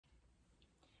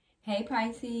Hey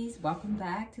Pisces, welcome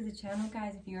back to the channel,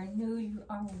 guys. If you're new, you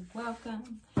are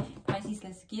welcome. Pisces,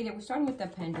 let's get it. We're starting with the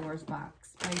Pandora's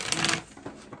box. Pisces,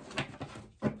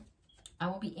 I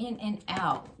will be in and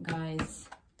out, guys,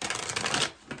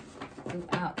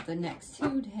 throughout the next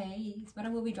 2 days, but I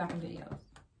will be dropping videos,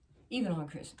 even on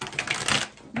Christmas.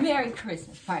 Merry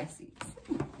Christmas, Pisces.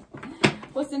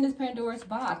 What's in this Pandora's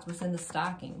box? What's in the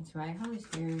stockings, right? Holy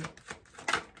Spirit,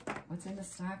 what's in the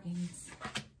stockings?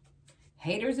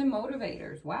 Haters and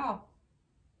motivators. Wow.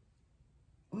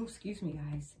 Oh, excuse me,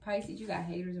 guys. Pisces, you got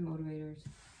haters and motivators.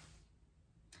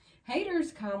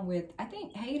 Haters come with, I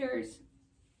think haters,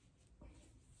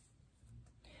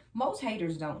 most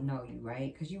haters don't know you,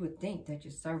 right? Because you would think that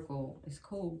your circle is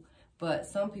cool. But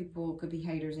some people could be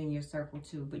haters in your circle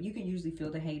too. But you can usually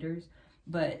feel the haters.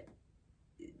 But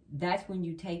that's when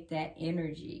you take that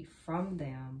energy from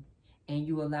them and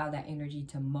you allow that energy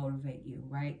to motivate you,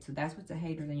 right? So that's what the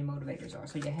haters and your motivators are.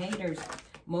 So your haters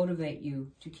motivate you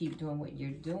to keep doing what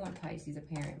you're doing, Pisces,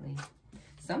 apparently.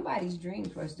 Somebody's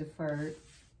dreams was deferred.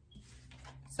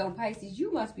 So Pisces,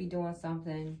 you must be doing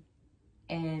something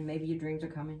and maybe your dreams are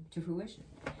coming to fruition.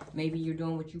 Maybe you're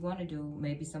doing what you want to do.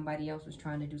 Maybe somebody else was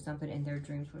trying to do something and their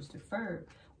dreams was deferred.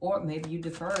 Or maybe you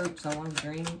deferred someone's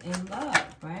dream in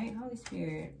love, right? Holy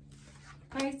Spirit.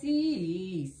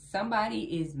 Pisces,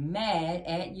 somebody is mad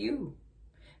at you.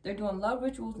 They're doing love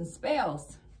rituals and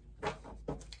spells.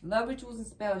 Love rituals and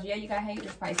spells. Yeah, you got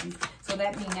haters, Pisces. So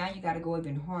that means now you got to go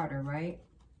even harder, right?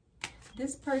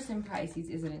 This person, Pisces,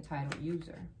 is an entitled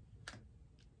user.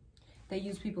 They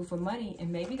use people for money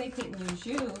and maybe they couldn't use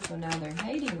you, so now they're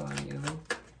hating on you.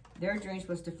 Their dreams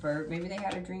was deferred. Maybe they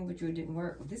had a dream with you, it didn't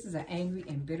work. This is an angry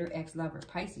and bitter ex-lover.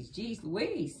 Pisces, geez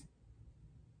Louise.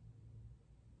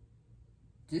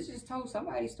 This just told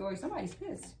somebody's story. Somebody's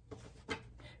pissed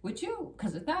with you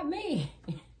because it's not me.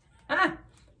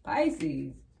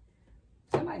 Pisces.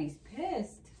 Somebody's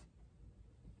pissed.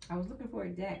 I was looking for a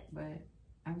deck, but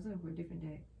I was looking for a different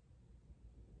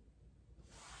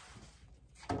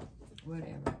deck.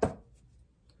 Whatever.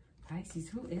 Pisces,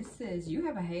 who is this? You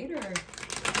have a hater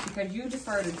because you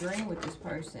deferred a dream with this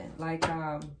person. Like,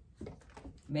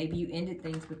 maybe you ended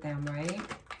things with them, right?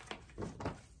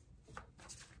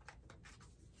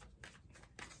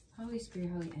 Holy Spirit,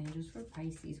 Holy Angels, for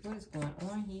Pisces, what is going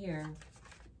on here?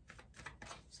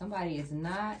 Somebody is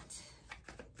not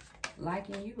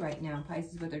liking you right now,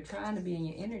 Pisces, but they're trying to be in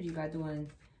your energy by doing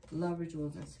love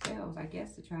rituals and spells. I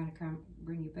guess they're trying to come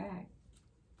bring you back.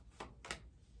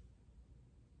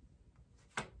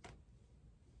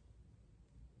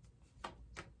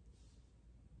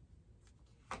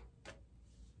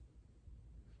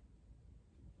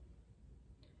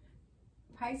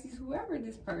 Pisces, whoever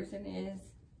this person is,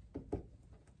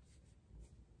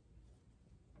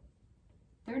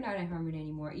 they're not in harmony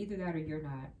anymore. Either that or you're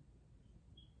not.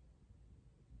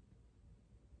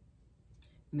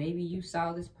 Maybe you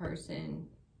saw this person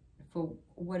for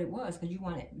what it was because you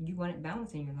wanted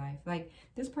balance in your life. Like,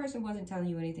 this person wasn't telling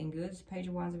you anything good. It's Page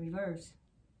of Wands in reverse.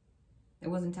 They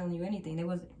wasn't telling you anything. They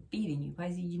wasn't feeding you.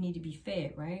 Pisces, you need to be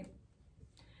fed, right?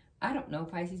 I don't know,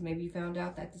 Pisces. Maybe you found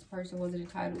out that this person was an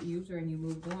entitled user and you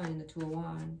moved on in the Two of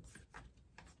Wands.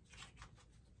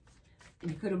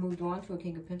 You could have moved on to a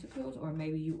King of Pentacles, or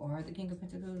maybe you are the King of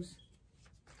Pentacles.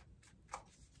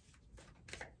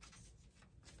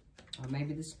 Or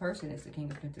maybe this person is the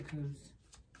King of Pentacles.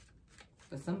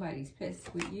 But somebody's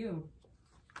pissed with you.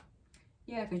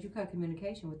 Yeah, because you cut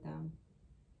communication with them.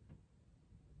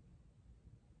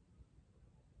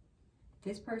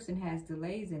 This person has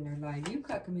delays in their life. You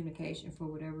cut communication for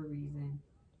whatever reason.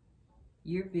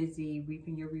 You're busy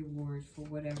reaping your rewards for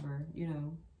whatever, you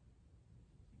know.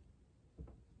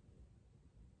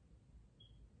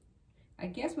 I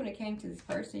guess when it came to this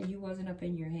person, you wasn't up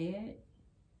in your head.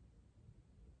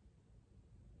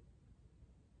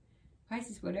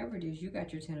 Pisces, whatever it is, you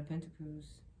got your 10 of Pentacles.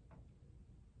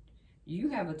 You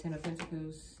have a 10 of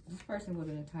Pentacles. This person was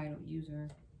an entitled user.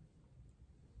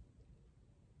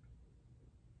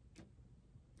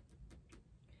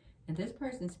 And this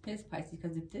person's pissed, Pisces,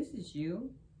 because if this is you,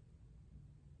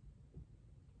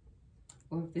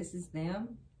 or if this is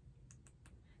them,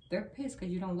 they're pissed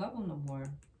because you don't love them no more.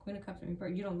 Queen of Cups in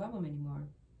reverse, you don't love them anymore.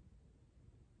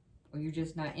 Or you're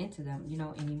just not into them, you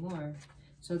know, anymore.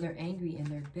 So they're angry and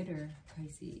they're bitter,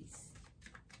 Pisces.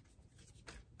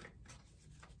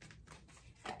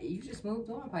 You just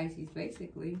moved on, Pisces,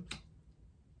 basically.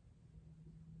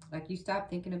 Like, you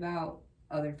stopped thinking about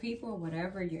other people,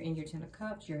 whatever. You're in your 10 of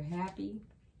Cups. You're happy.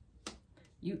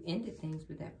 You ended things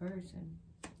with that person.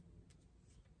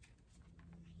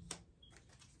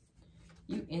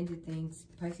 You ended things,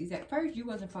 Pisces. At first, you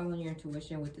wasn't following your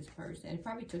intuition with this person. It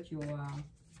probably took you a while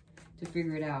to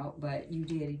figure it out, but you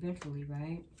did eventually,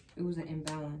 right? It was an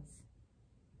imbalance.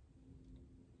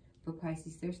 But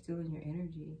Pisces, they're still in your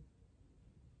energy.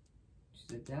 It's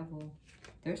the devil.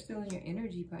 They're still in your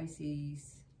energy,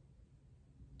 Pisces.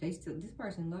 This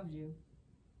person loves you.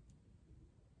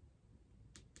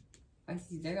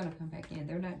 Pisces, they're going to come back in.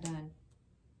 They're not done.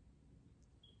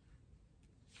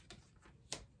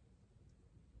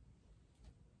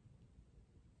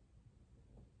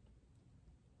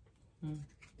 I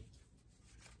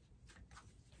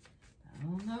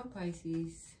don't know,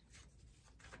 Pisces.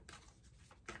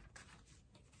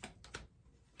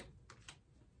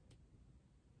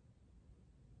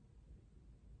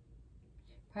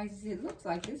 Pisces, it looks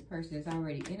like this person is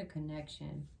already in a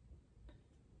connection.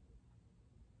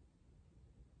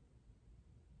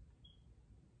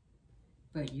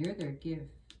 But you're their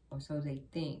gift, or so they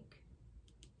think.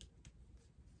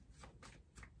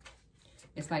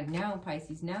 It's like now,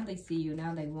 Pisces, now they see you,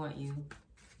 now they want you.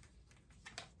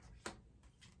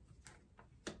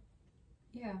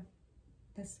 Yeah,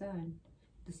 the Sun,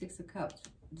 the Six of Cups,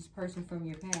 this person from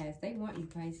your past, they want you,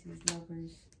 Pisces,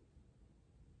 Lovers,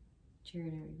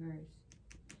 Chariot in reverse.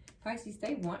 Pisces,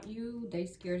 they want you, they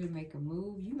scared to make a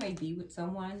move. You may be with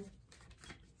someone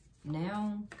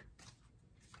now,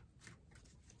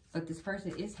 but this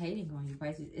person is hating on you,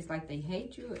 Pisces. It's like they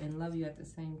hate you and love you at the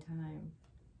same time.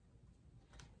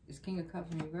 This King of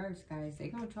Cups in reverse, guys. They're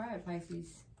going to try it,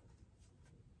 Pisces.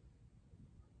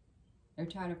 They're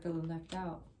tired of feeling left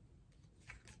out.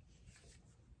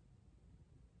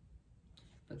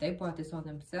 But they brought this on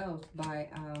themselves by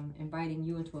inviting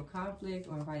you into a conflict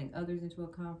or inviting others into a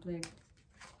conflict.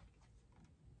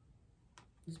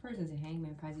 This person's a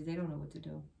hangman, Pisces. They don't know what to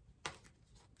do.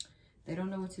 They don't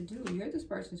know what to do. You're this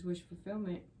person's wish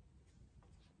fulfillment.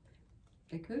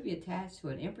 They could be attached to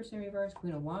an Empress in reverse,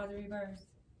 Queen of Wands in reverse.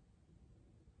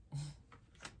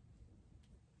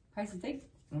 Pisces, they...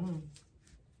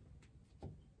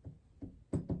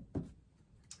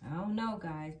 I don't know,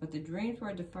 guys, but the dreams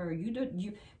were deferred.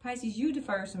 Pisces, you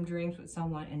deferred some dreams with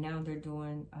someone, and now they're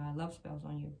doing love spells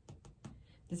on you.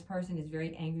 This person is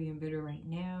very angry and bitter right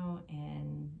now,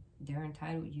 and they're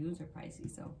entitled user,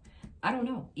 Pisces. So, I don't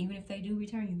know. Even if they do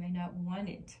return, you may not want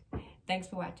it. Thanks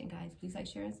for watching, guys. Please like,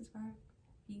 share, and subscribe.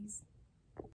 Peace.